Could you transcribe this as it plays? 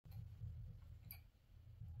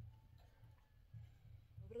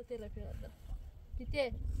تراپی دادم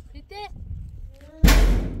دیده دیده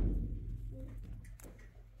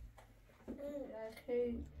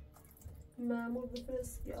خیلی معمول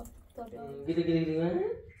بفرست یا طبیعت گیده گیده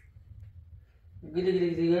گیده گیده گیده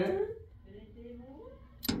گیده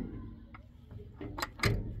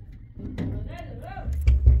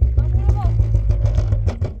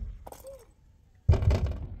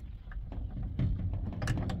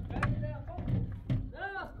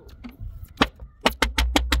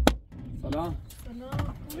سلام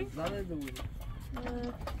سلام خوبی؟ زنه بمونی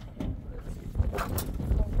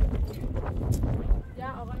یا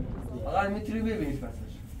آقای میزان آقا میتونی ببینیش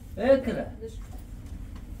پسش اکره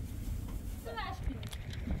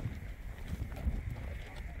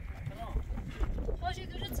خوشی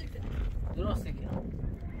درست کرد درسته که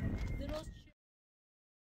درست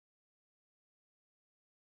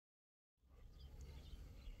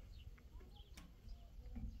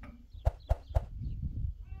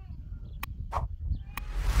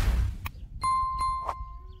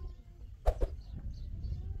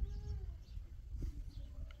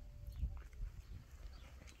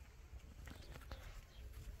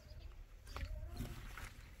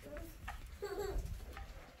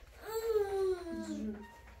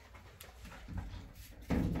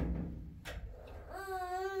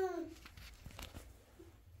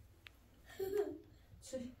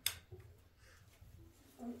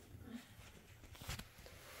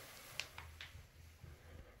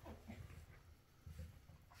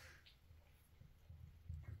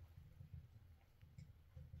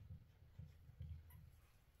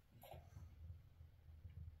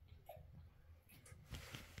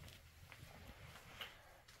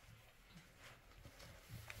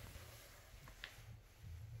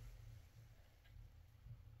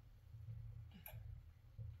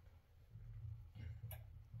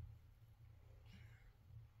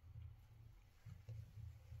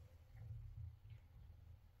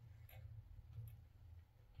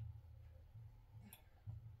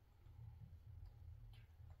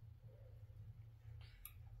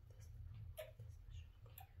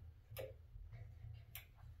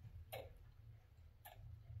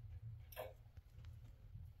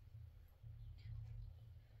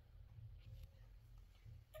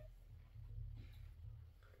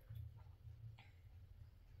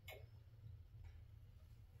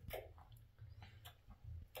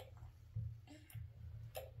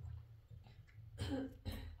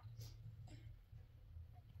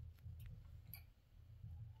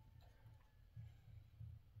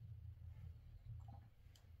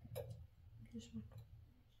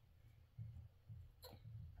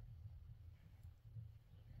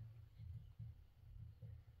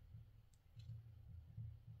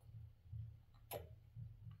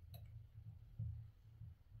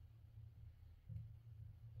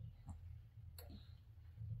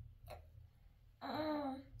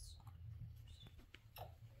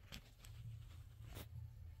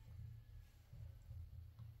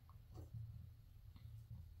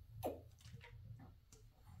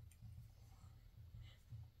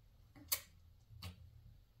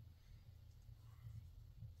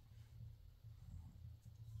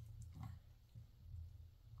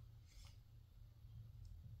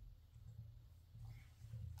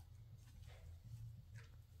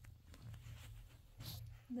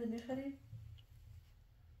دنیا خرید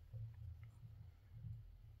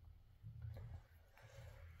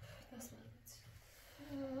دست من بچه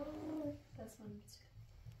دست من بچه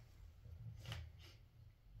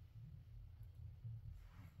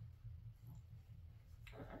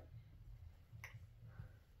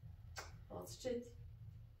باز شد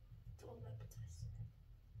دولا بترس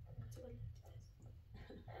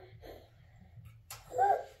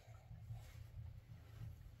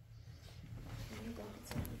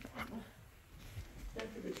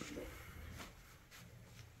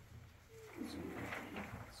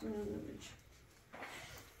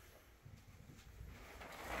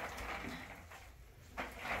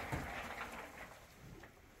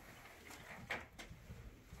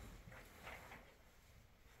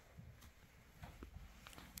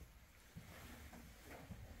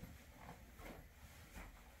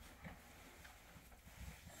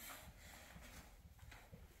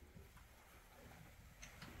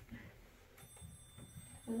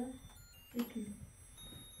دولا یکی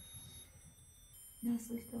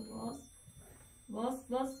دستش تا باز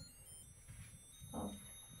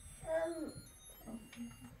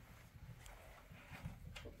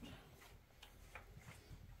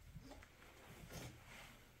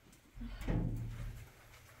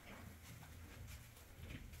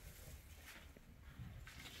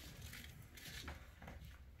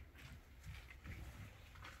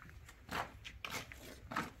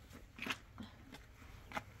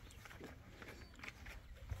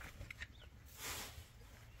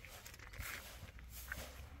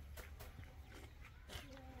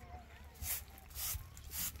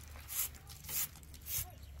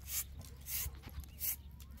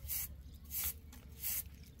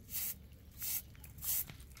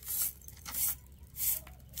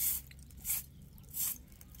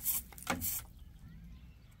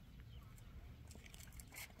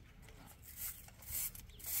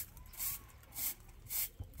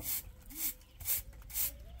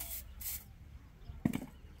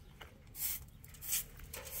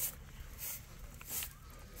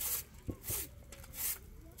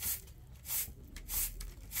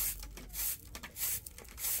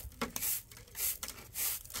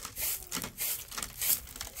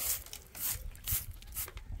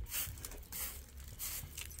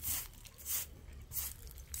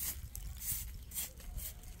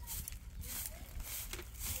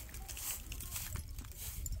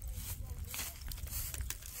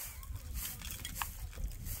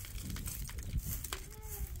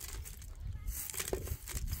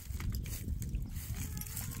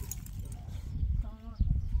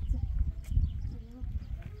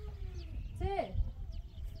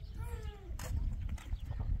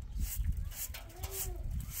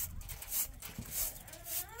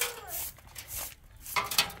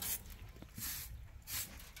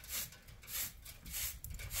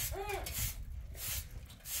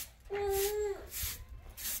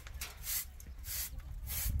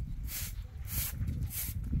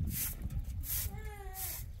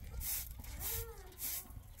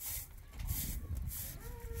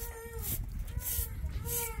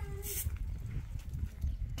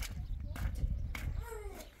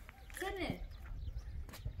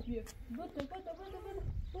بیا بودو بودو بودو بودو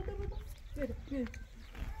بودو بودو بیا بیا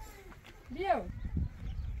بیا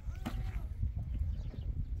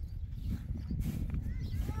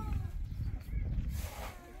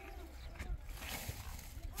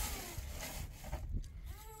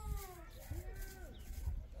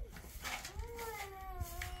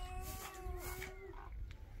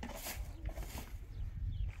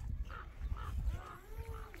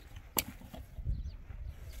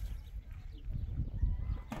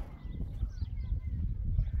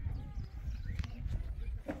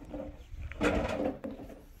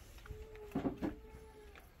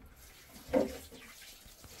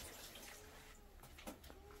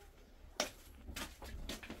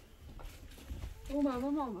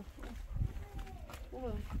ماما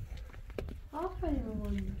آفرین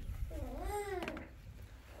مامان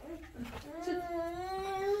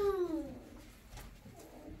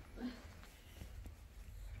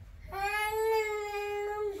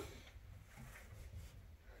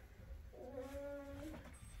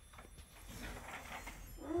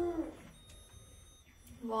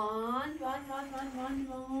وان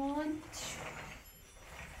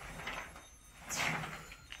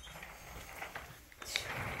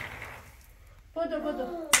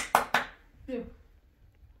بدو بیا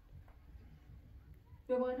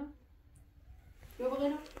بیا با اینا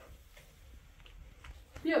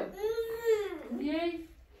بیا بیای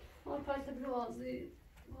آن پایت بلوازی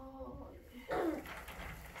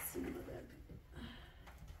سیما در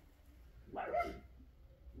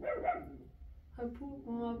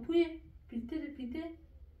هپویه پیته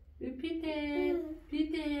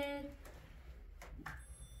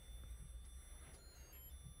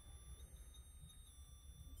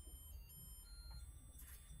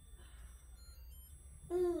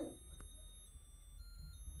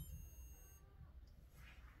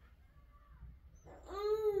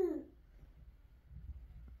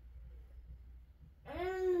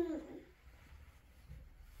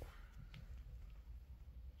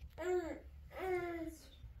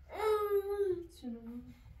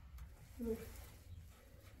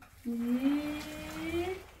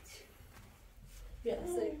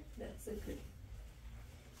That's it. Good.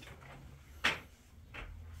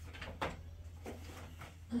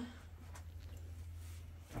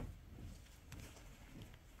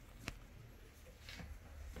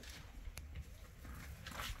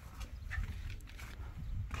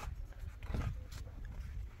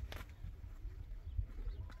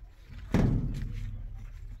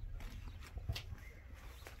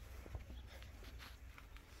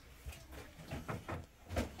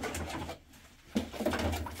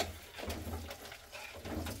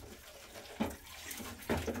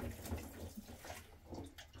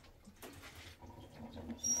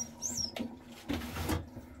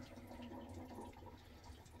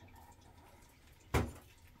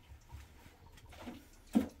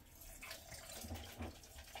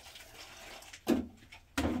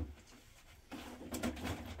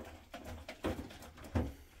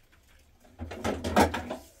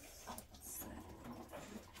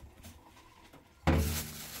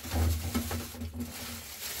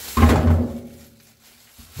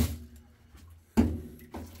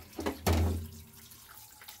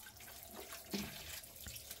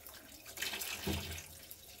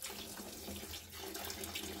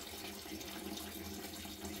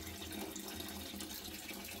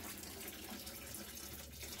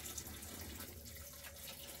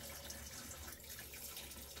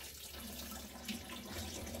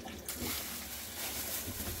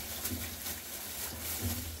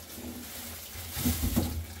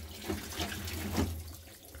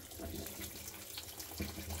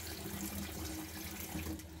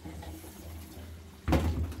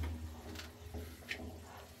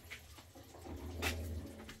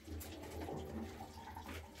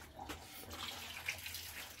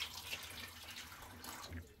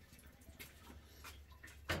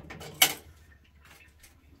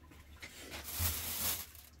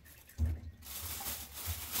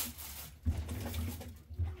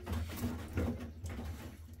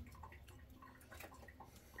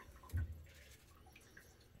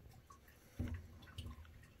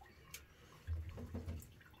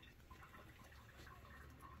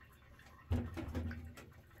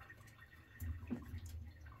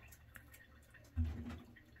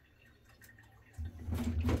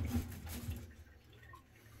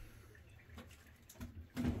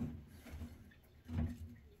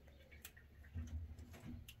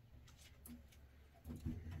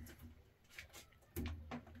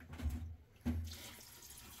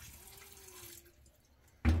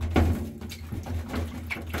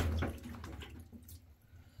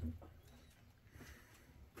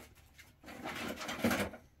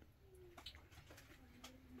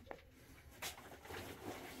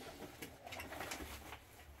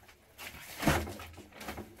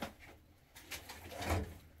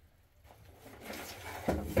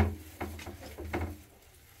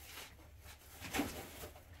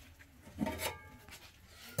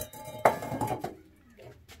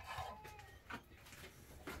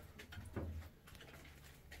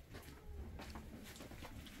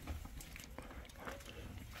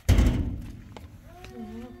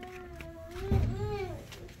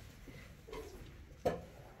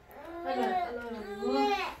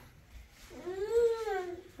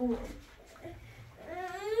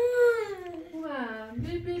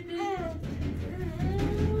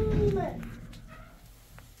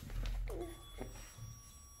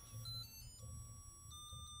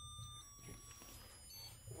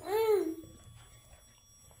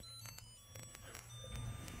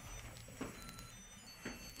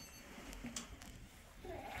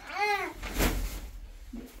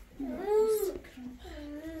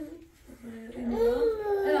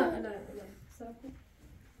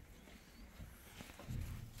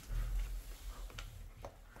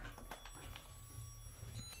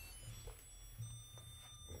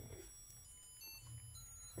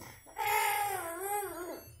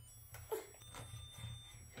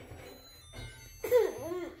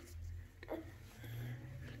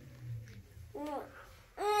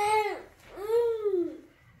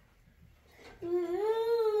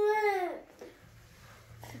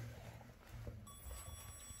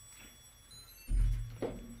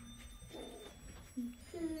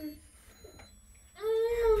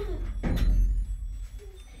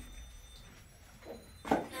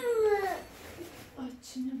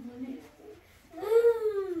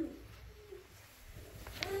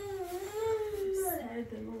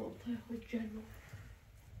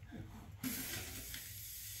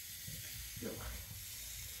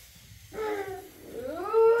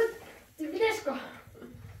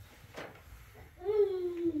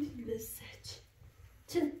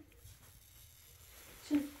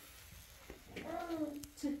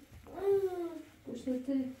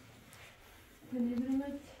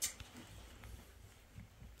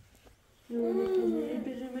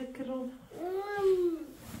 برمكرون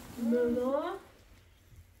ماما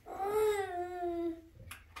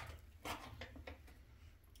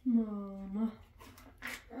ماما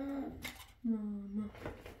ماما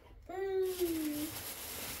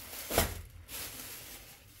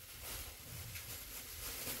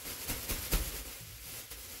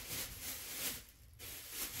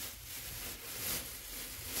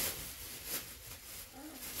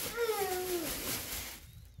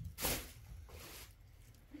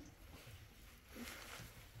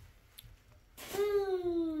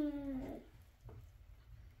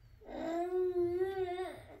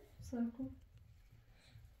ساكو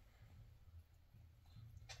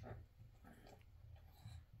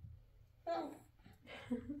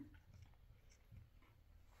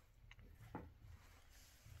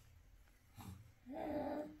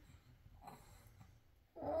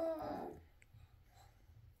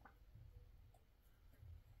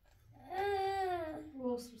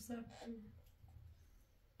وصل ساكو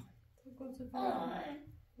تقول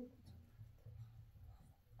تفعل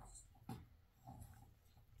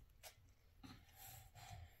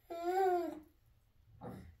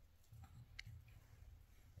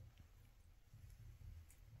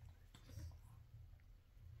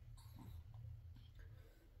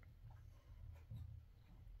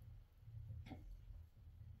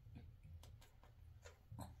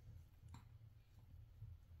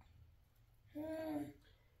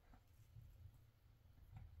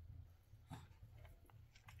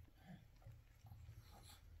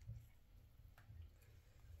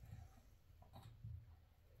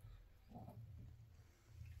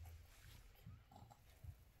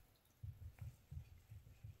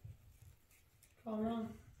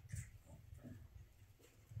Kamran.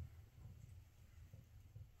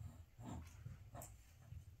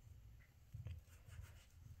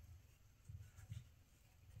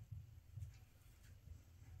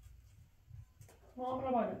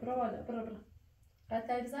 برو بالا برو بالا برو برو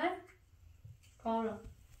قطعی بزن کامران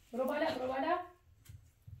برو بالا برو بالا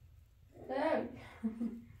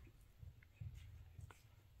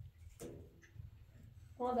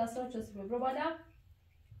ما دست رو چسبه برو بالا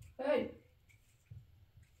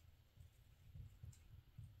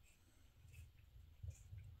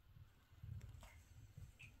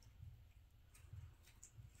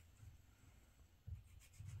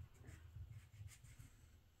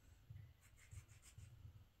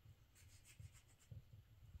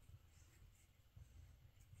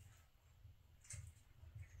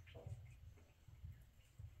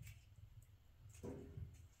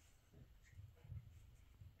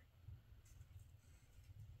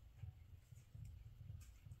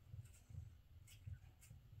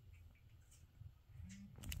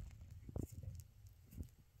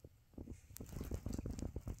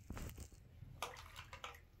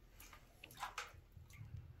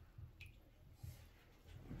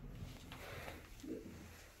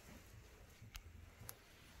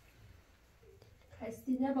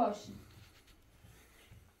خسته نباشی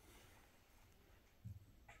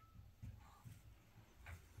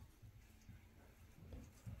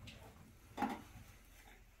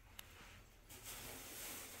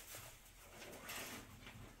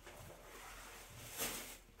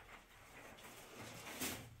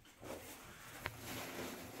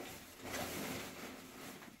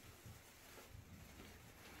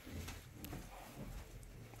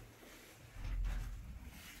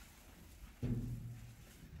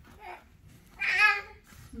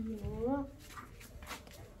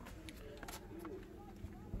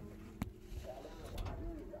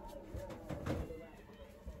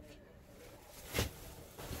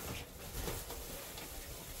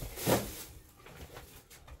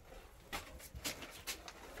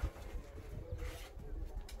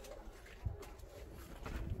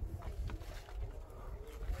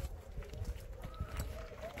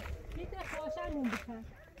روشن بکن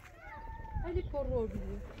خیلی پر رو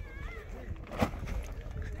بیدی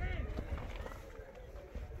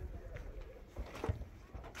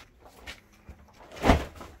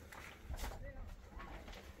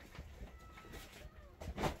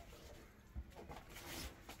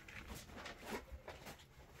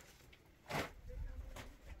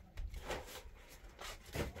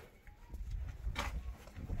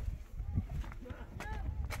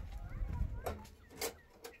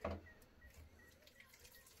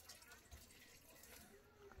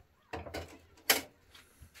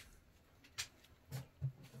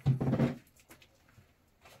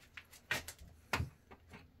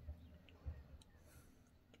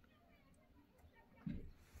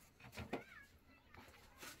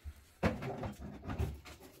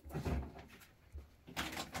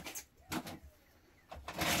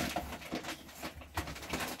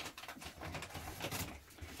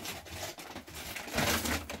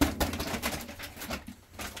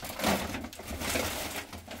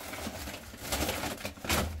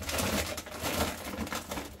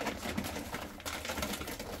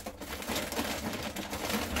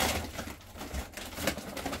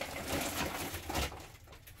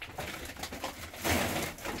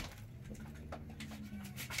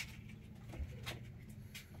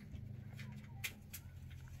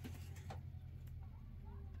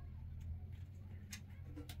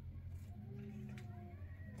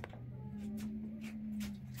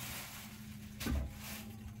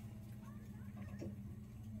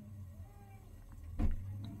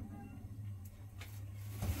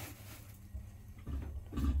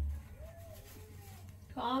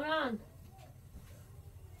کامران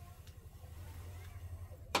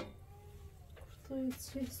توی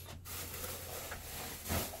چیز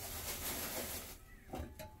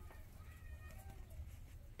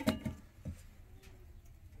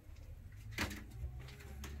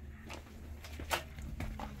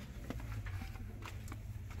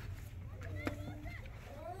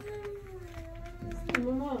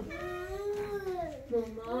ماما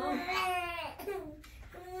ماما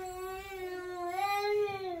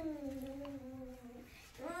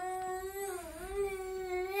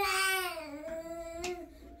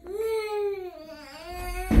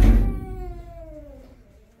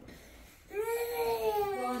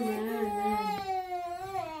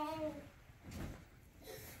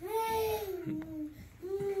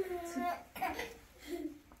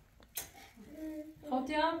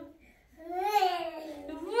خاطیام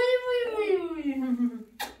وی وی وی وی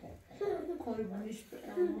قربونش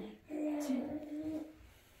برم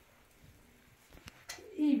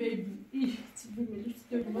ای بیبی ای چی بمیرش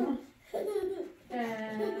داریم ها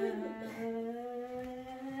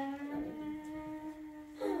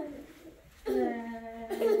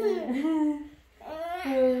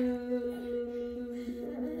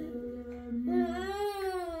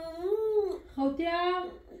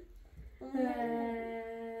خاطیام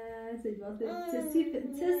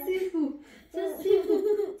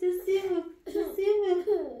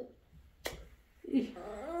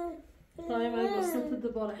طيب انا وصلت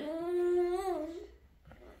الدبارة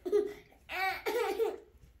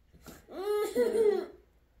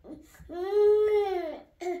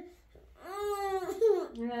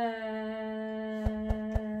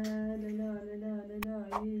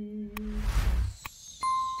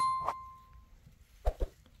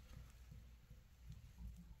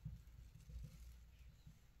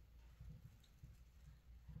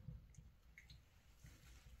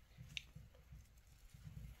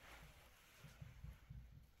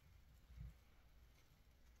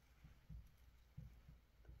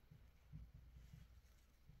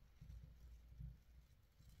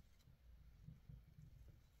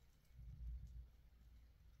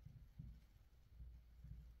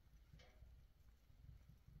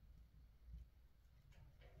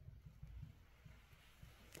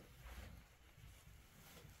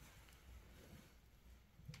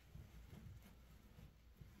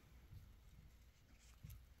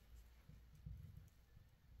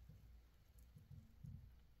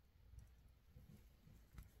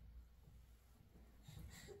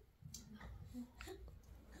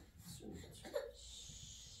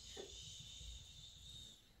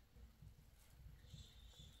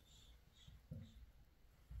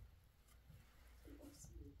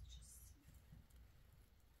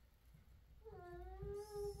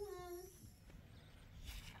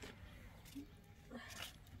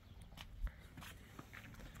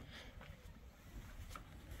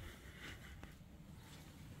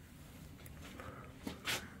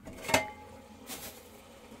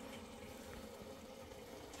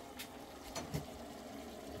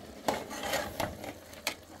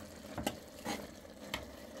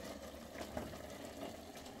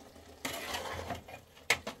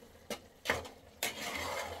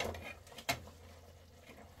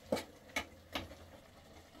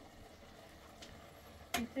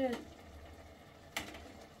Evet.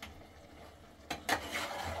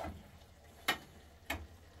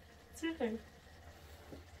 Stricken.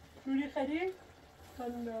 Jullie خرید؟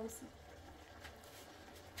 خانم راوسی.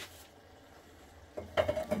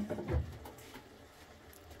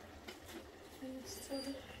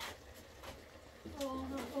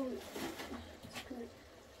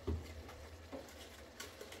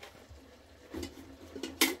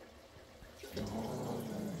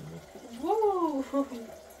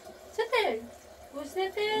 چته؟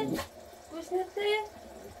 گوشنته؟ گوشنته؟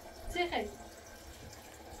 چه خیلی؟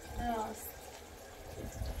 راست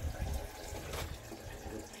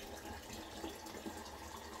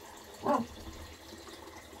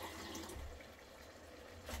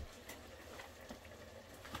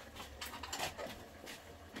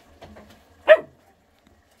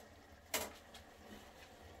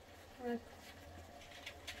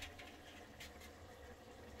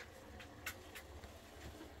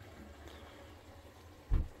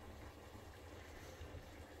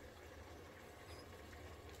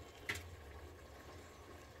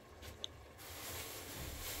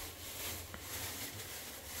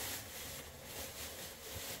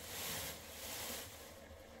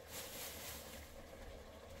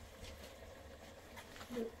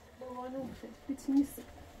Bitmişsin.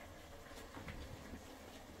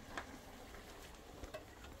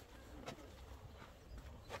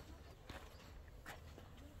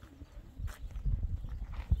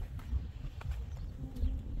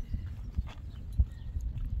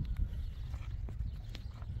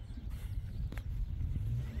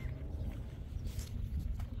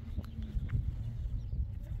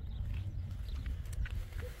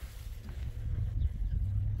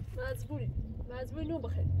 مجبوری نو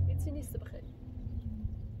بخری هیچی نیست بخری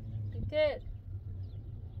پیتر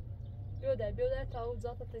بیا در تا اون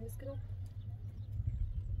ذات تمیز کنم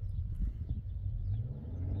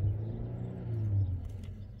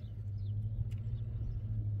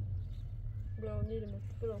برو نیرم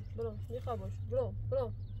برو میخواه باش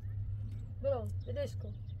برو بدش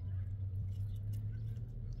کن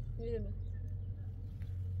میرم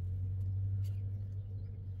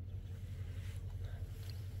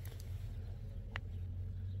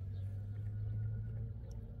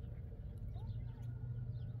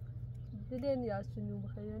دیدی نیاز چنو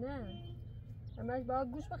بخری نه همش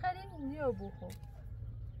باید گوش بخریم نیا بخور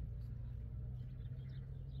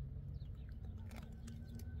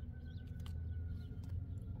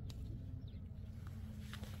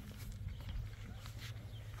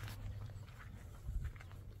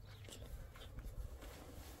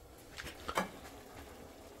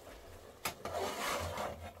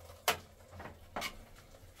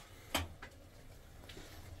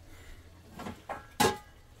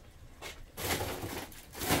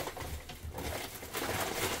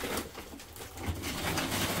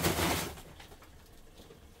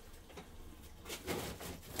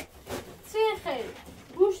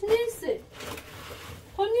گوش نیست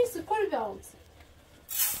خود نیست کل بیامز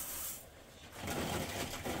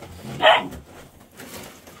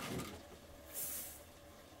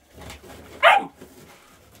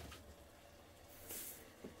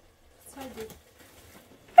سجد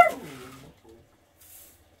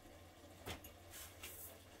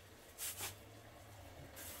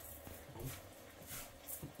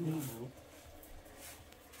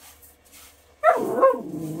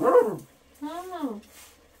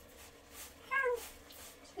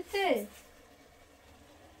چته؟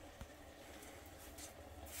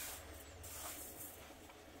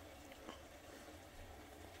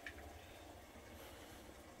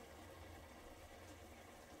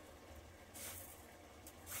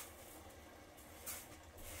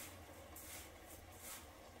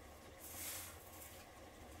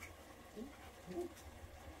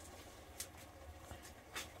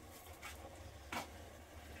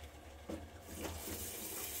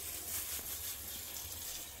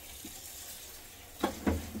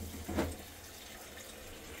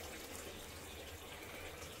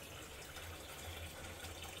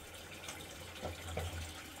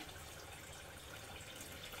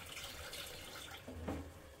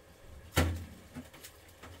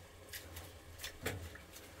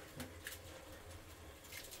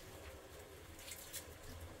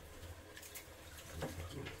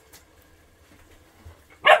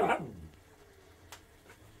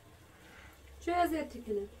 چه اذیتی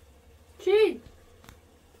کنه؟ چی؟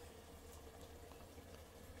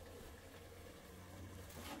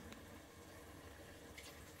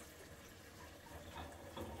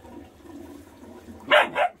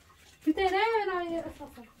 بیته نه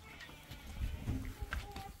اساسا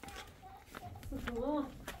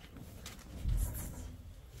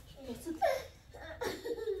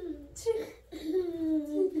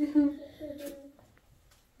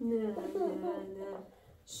نه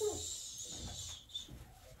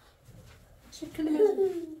چه کلمه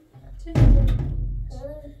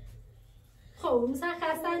خب مثلا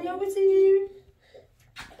خستن یا بچی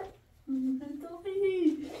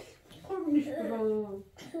داری خورنش برو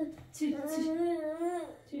چی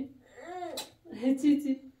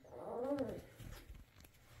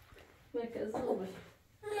مرکز خوبه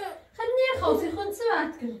خیلی خواستی خود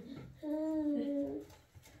صحبت کن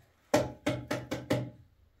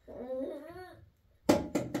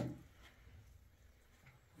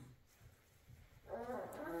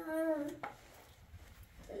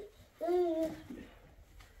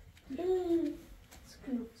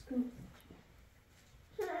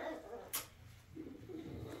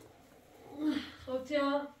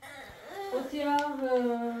Otja, co ty?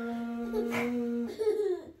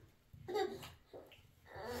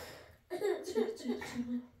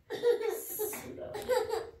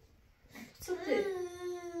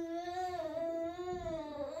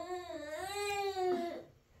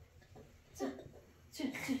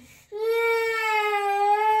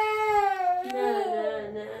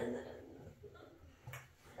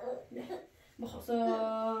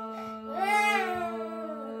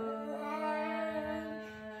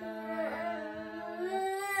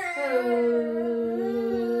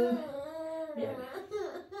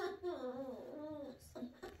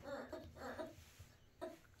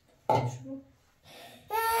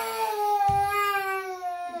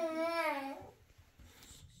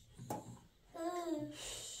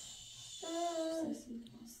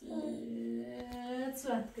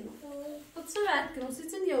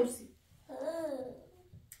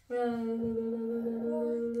 ما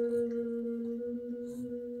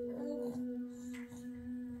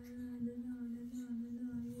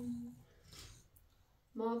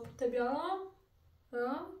تبيعهم؟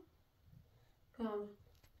 ها؟ كامل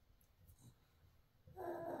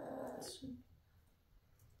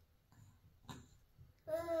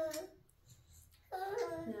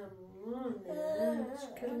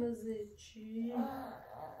نه کırmızı چی؟ نه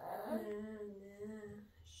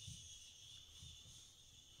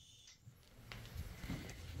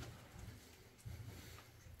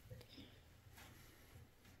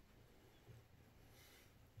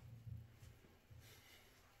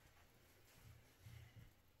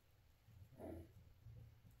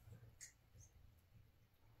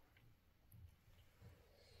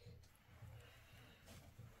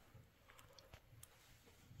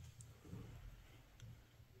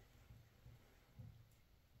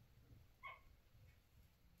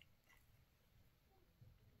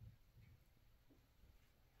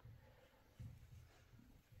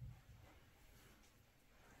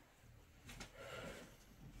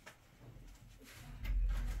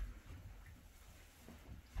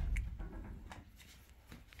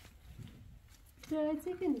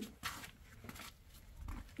Stricken.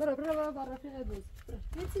 Bara raffiga bus.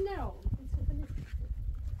 Inte now.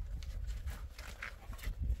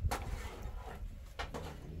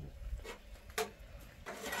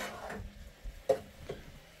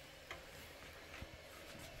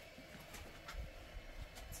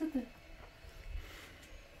 Sitte.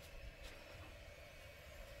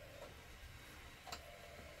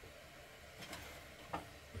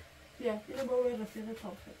 Ja, jag bara raffiga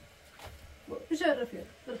tafel. بشرف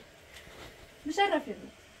يلا بشرف يلا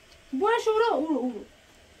باش ورا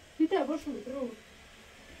تيتا باش ورا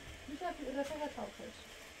بشرف رفيقة تاوخش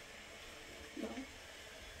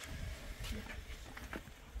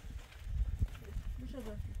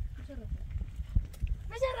بشرف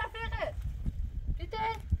رفيقة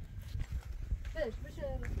تيتا باش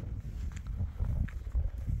بشرف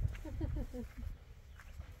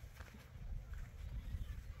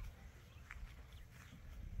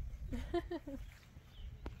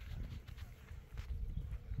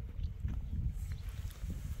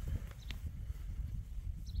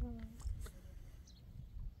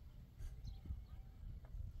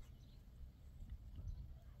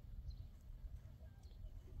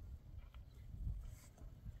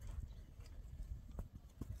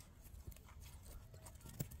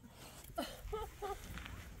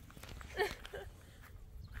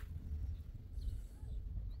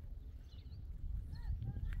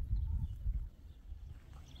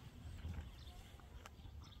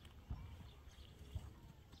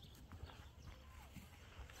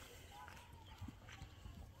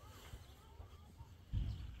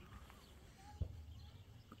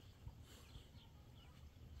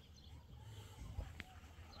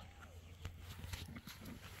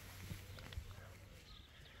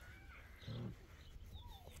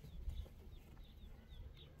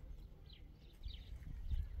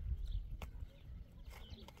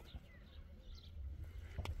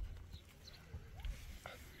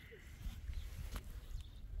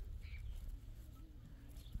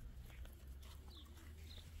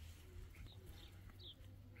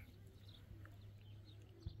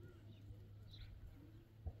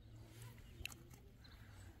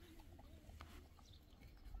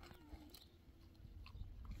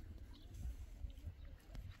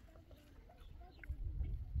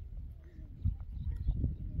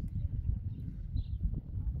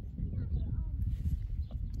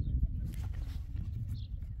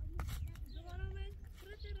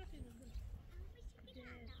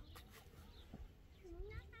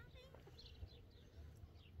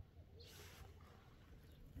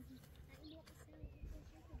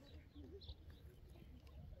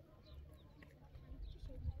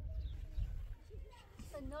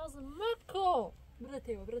نازم مکو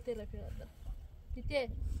برته لا پیاده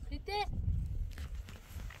تیته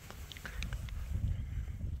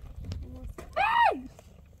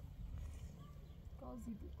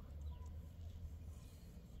قاضی بود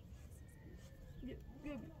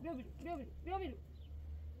بیا بیرو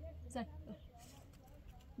زن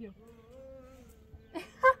بیا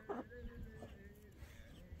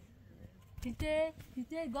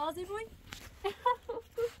تیته قاضی بود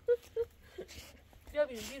بیا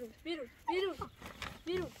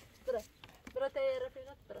بیرو برا تا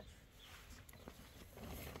رفیقت برا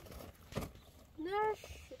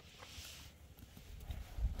نش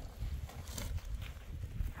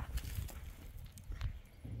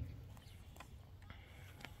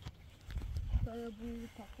دایا بوی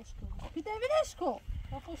تاخش کن پیده ویدش کن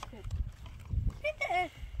تاخش کن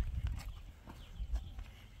پیده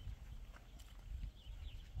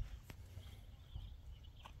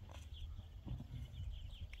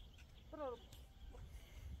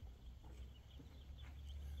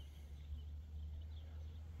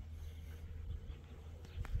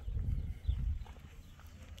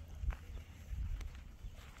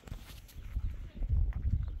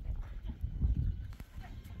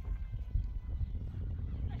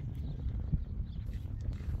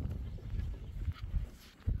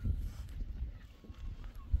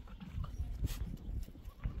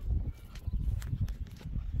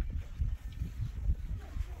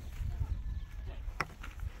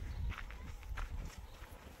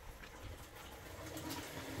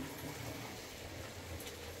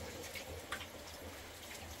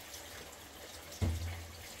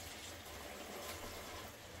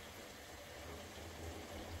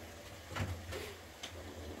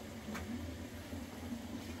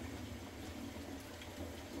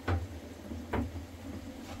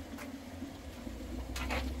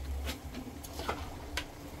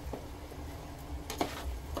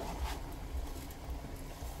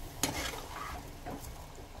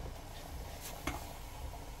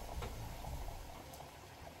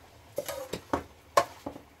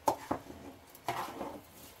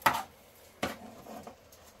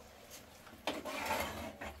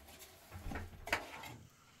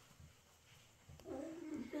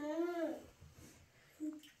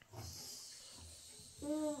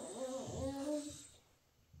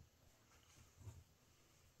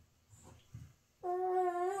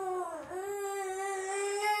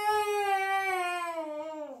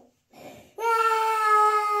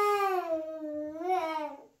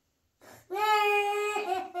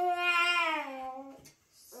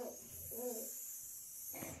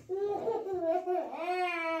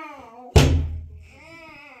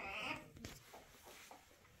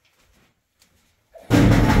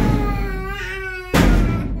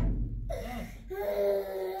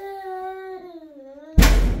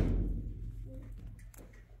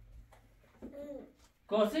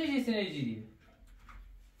کارسه جیسی نجیدی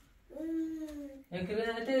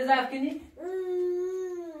اکرده نته ضعف کنی؟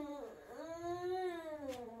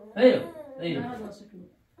 ایو ایو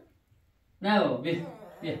نه بابا بیا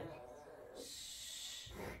بیا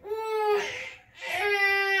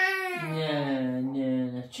نه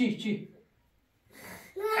نه نه چی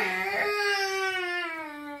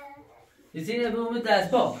یه به اومد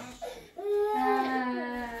دست با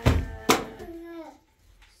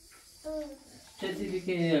چه چیزی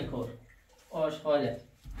که این کار آشغاله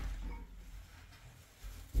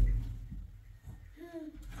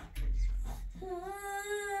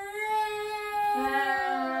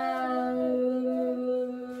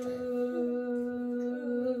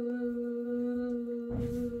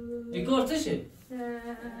این کار چشه؟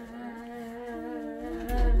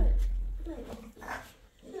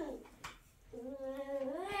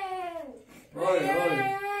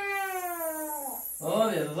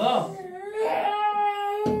 بابا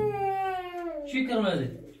چی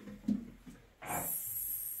کرمزه؟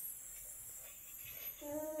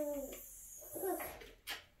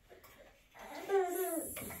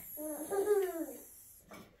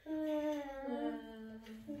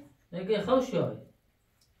 نگه خوش های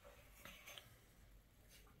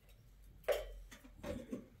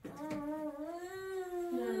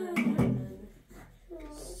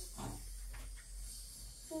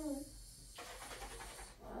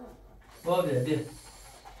بابا بیا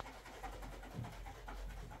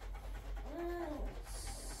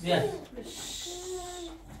بیا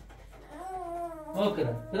اوکی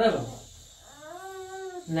برو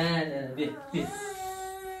نه بیا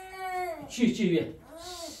چی بیا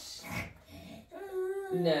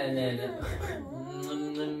نه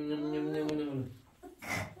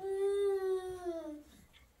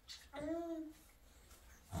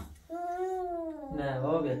نه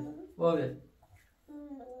بابا بیا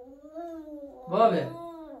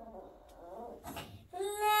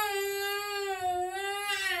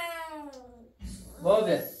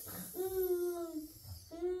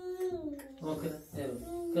اوکی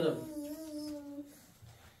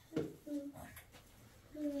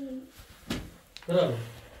برو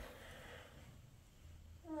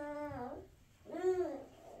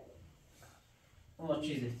اما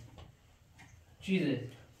چیزه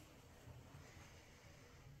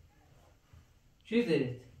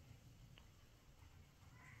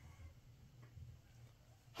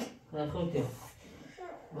نه خود کن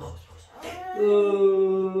بخوز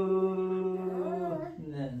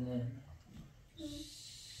نه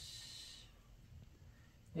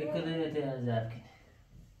یکلی نتی از ضرب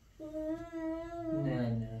کنه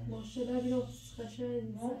نه ماشاءالله بیرو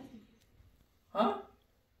خشن ها؟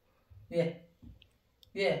 بیا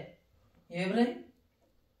برای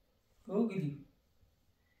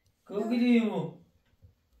گوگلیمو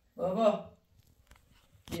بابا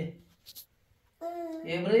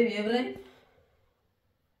بیا برای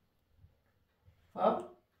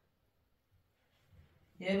ها؟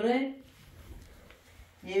 بیا برای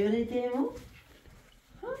تیمو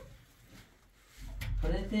ها؟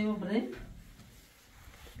 برای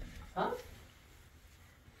ها؟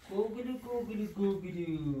 گوگلیو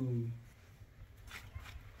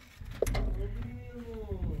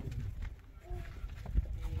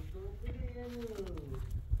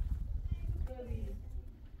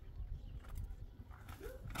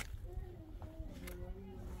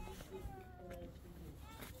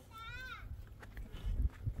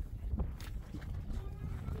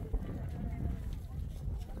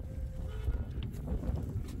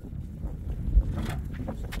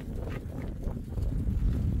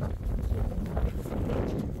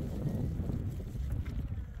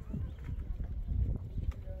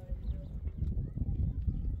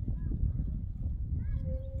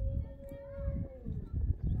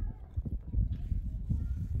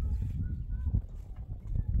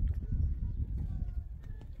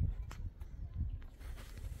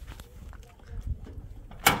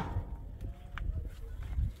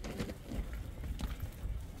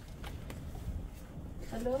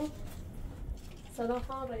الو سلام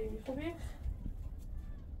خان رحیمی خوبی؟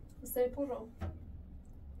 سیپورم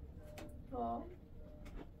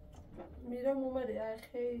میرم اومده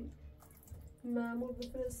اخی معمول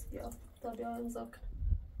بفرست یا تا بیا امضا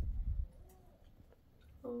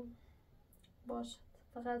کنم باشد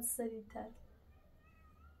فقط سریعتر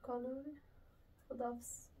کانوری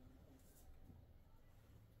خداحافظ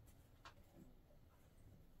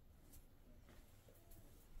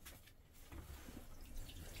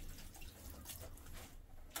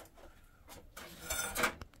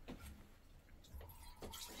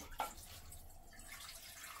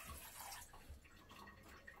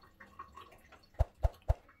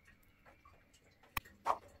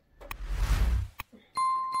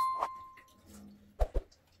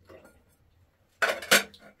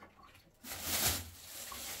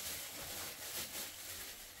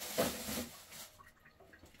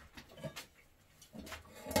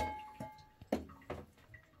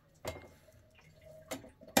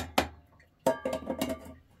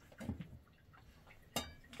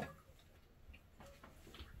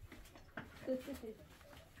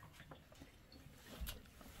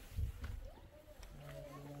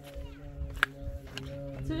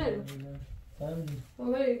Söyle.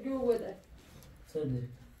 Baba göğde. Söyle.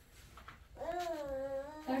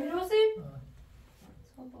 Sen biliyorsun?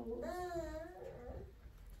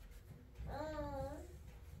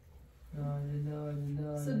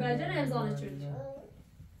 Sajjad امضا نچرد.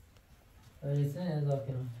 Öyleyse امضا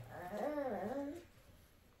کنم.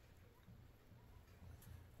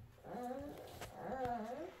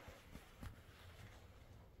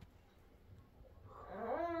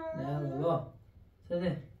 نه بابا.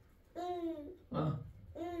 سده.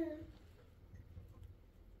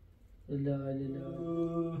 لا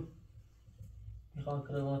میخوام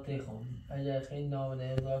کرماتی خون. اگر خیلی نامه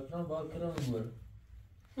امضا کنم با کرم بور.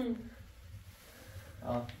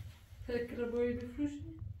 فکر باید بفروشی؟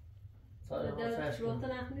 سال ما فرش در کنم.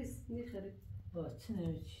 وقت نیست میخری. با چه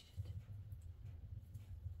نمیچید؟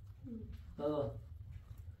 بابا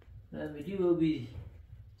من بیدی و بیدی.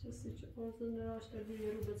 چیزی که آزون راش کردی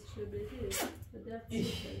یه رو بسش بیدی و درد چی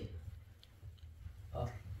کنی؟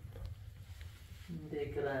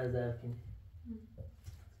 دیگران زرکن.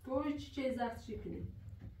 تو چه زخت چی کنی؟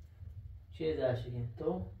 چه زرشی کن؟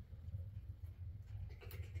 تو؟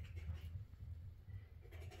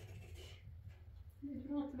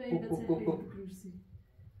 میدونم تو به این بسه خیلی بکروسی.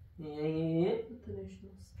 نه تو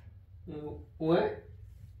نشناس. و؟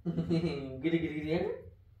 گلی گلی گلی ها؟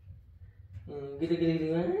 گلی گلی گلی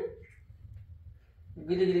ها؟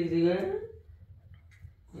 گلی گلی گلی ها؟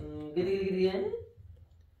 گلی گلی گلی ها؟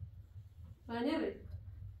 معنی ری؟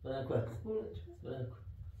 برای کو؟ مولد. برای کو؟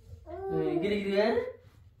 گلی گلی ها؟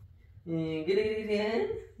 گلی گلی گلی ها؟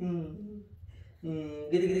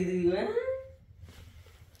 گلی گلی گلی ها؟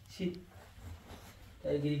 چی؟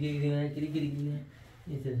 گلی گلی گلی ها؟ گلی گلی گلی ها؟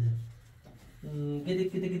 Itu. Gede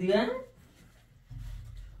kan?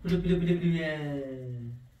 Belum ya.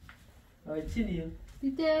 Oh, sini ya.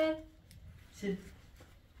 Bitte. Sini.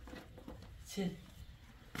 Sini.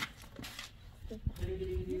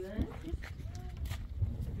 Gede kan?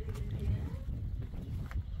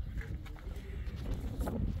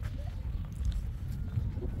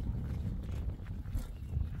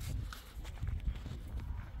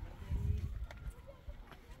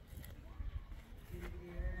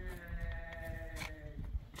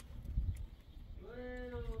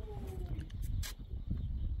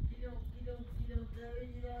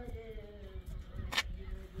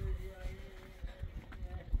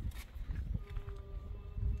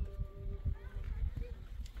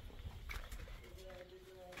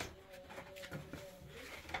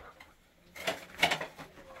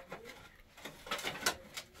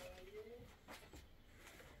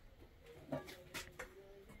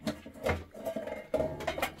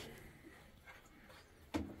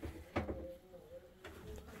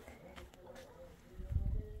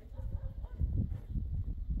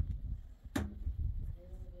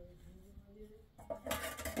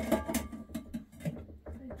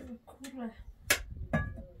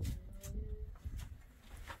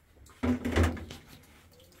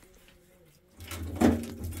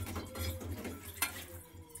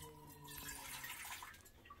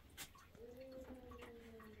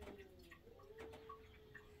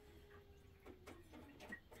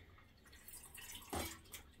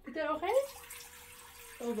 Bitte auch ein?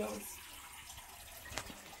 Oh, bei uns.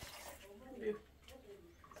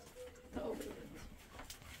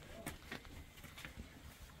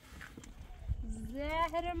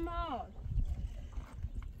 زهر مار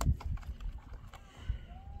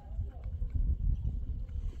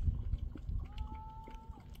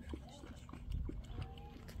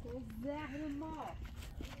زهر مار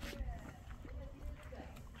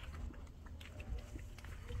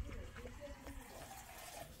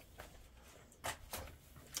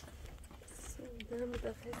سودام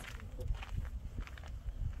دفعه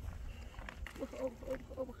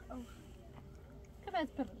اوه كمان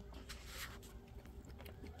تبرد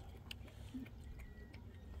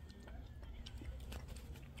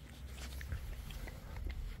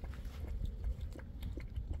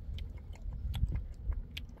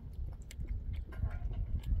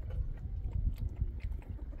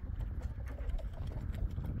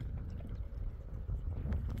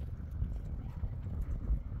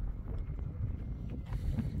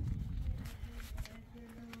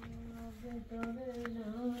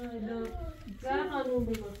Ver hanım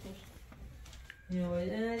bir bakır.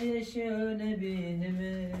 yaşıyor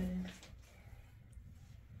binime.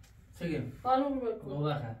 Söyleyeyim. Hanım bir bakır.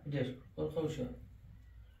 Baba, bir korkuşu.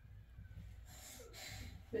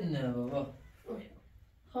 Ne baba?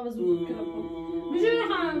 Havuzun kapı. Müjde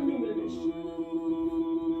hanım bir bakır.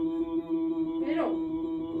 Pero,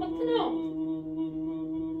 hatırla.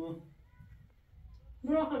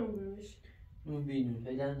 مبينو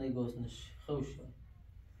فعلا نجوزنش خوشة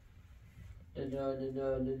دا دا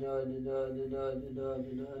دا دا دا دا دا دا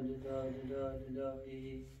دا دا دا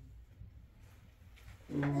دا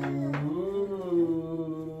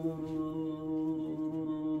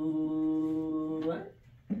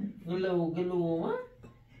قلو ما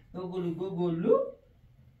قلو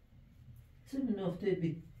سمنا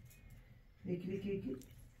افتبي بك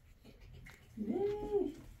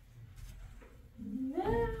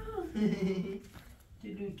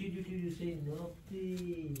no to say no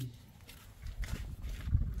please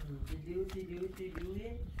to do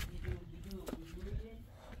it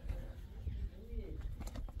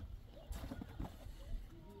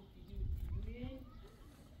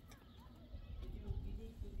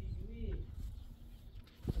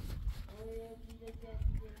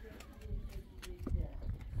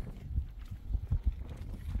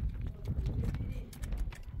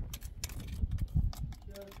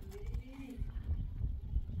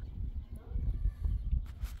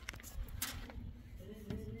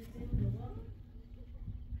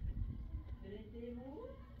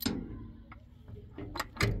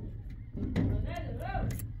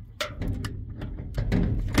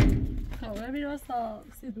biraz daha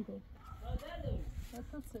sedugo.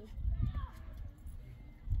 That's it.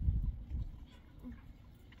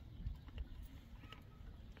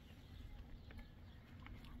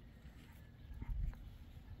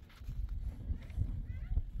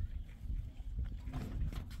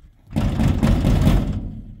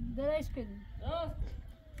 Deraş kedin.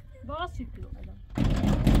 Vas yıkıyor adam.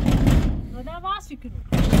 Adam vas yıkıyor.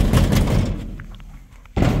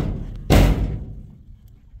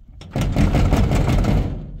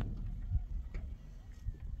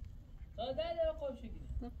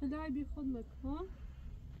 خدای بی خود مکن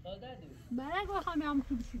برای که بخوام هم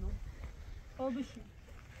تو بشینم خب بشین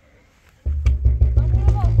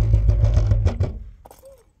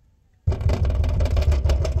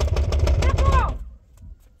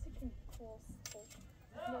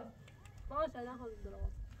باش الان خودم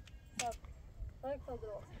درواز باید خود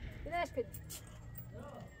درواز بینش کدی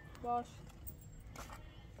باش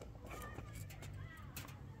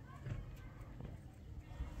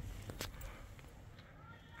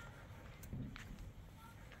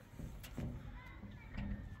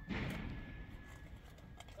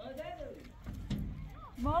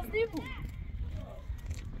باز نیبود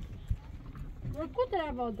رکو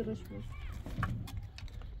درواز درش بود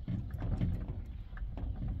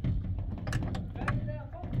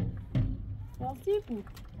باز نیبود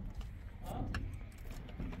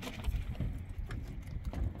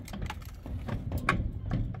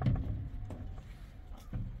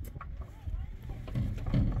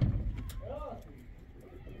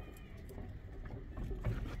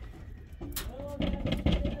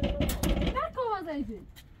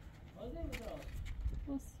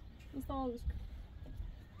بس آلش کن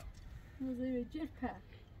مزیه جیر پر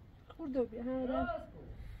خورده بیا همه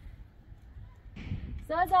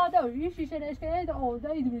سازاده یه شیشه نشکنه ده آده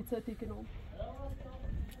ایدو بیت ساتی کنم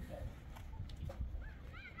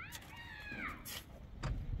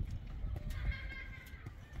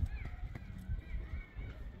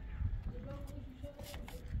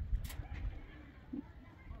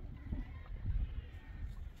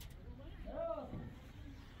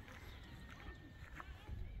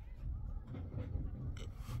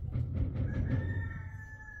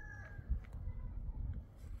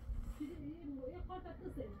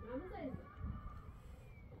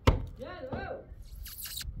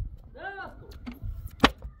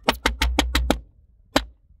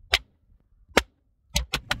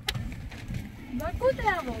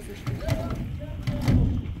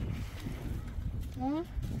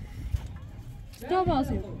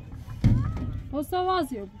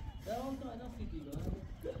واسه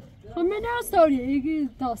خب من استوریه یکی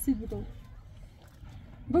تحصیل بکن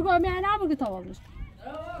بگو امی نه بگو توازش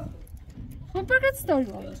خب بگو استوری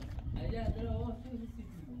بازش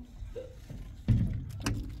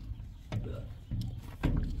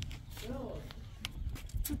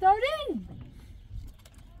استوری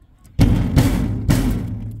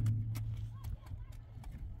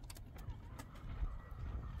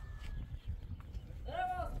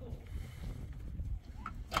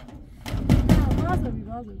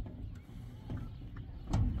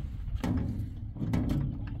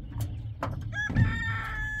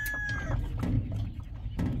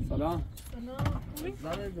سلام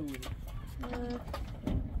زده بود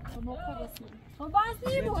خب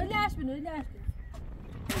باز نیمو ایلاش بینو ایلاش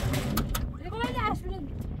بینو ایلاش بینو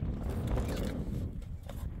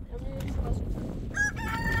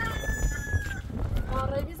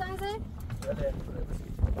آره بیزنزه؟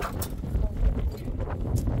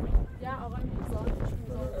 یا آقا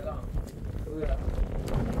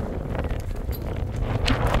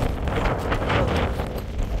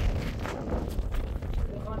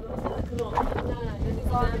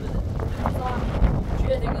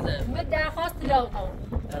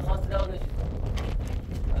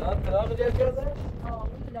طلاق دیگه کرده؟ اون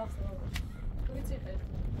طلاق توی چی خیلی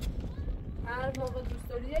هر موقع دوست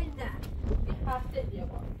داری نه این هفته یه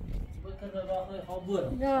بار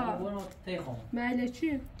نه مهله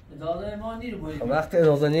چی؟ اجازه ما نیر بریم وقت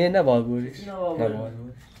اجازه نیه نباید بوریش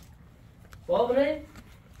بابره؟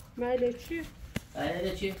 مهله چی؟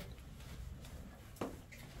 مهله چی؟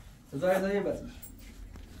 اجازه نیه بسش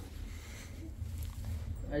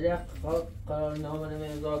اگر قرار نامه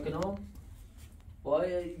امضا کنم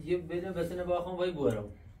باید یه بدون بسنه باخم باید بورم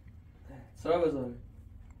سرا بذاری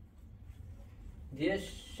دیگه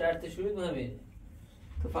شرط شروع به همین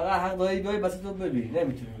تو فقط حق داری بیای بس تو ببین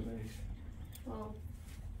نمیتونی ببینیش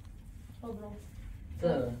خب رو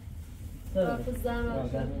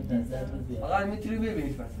فقط میتونی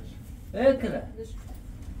ببینیش بسش بکره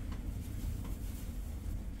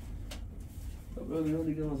برو بیرون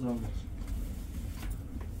دیگه مزرام باش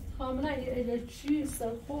کاملا یه چی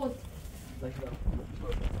سر خود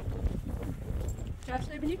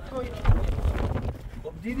کفش نبینی؟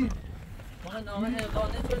 خب دیدی ما نامه امضا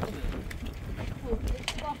نکردیم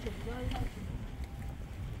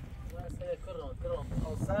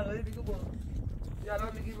سر داری دیگه برو یه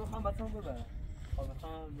الان میگی بخوام بطن ببرم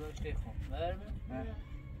بخوام برش تیخم برمه؟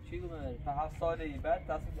 چی گو برم؟ تا 7 ساله ای بعد دست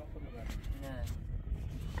با خود ببرم نه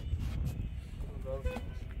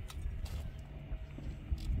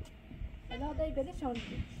حالا دایی بده شان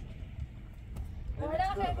بید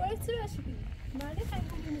حالا خیلی باید چی باشی بید معنی خیلی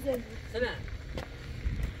بودی میزنی سنه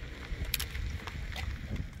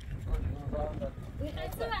این خیلی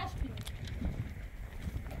چی باش بید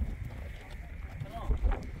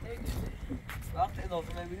وقت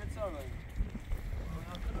اضافه نبینید چرا باید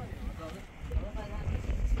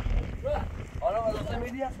حالا اضافه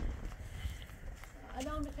میدی هست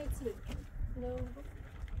الان بخیلی چی بید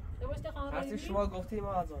هستی شما گفتی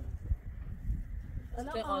ما از آن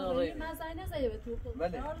الان خانه من زنی نزایه به تو خود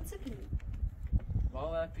بله دارو چی کنی؟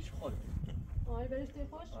 با من پیش خود آی برش تی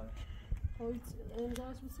خوش؟ خواهی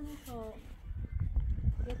امضاش بسونی تا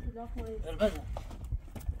یه طلاق مایی بزن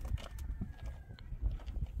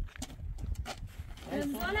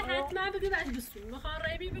امضال حتما بگو بش بسون میخوان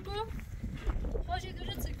ریبی بگو خوشی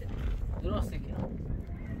دوره چی کن؟ درسته که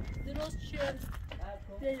درست چیه؟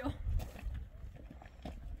 بیا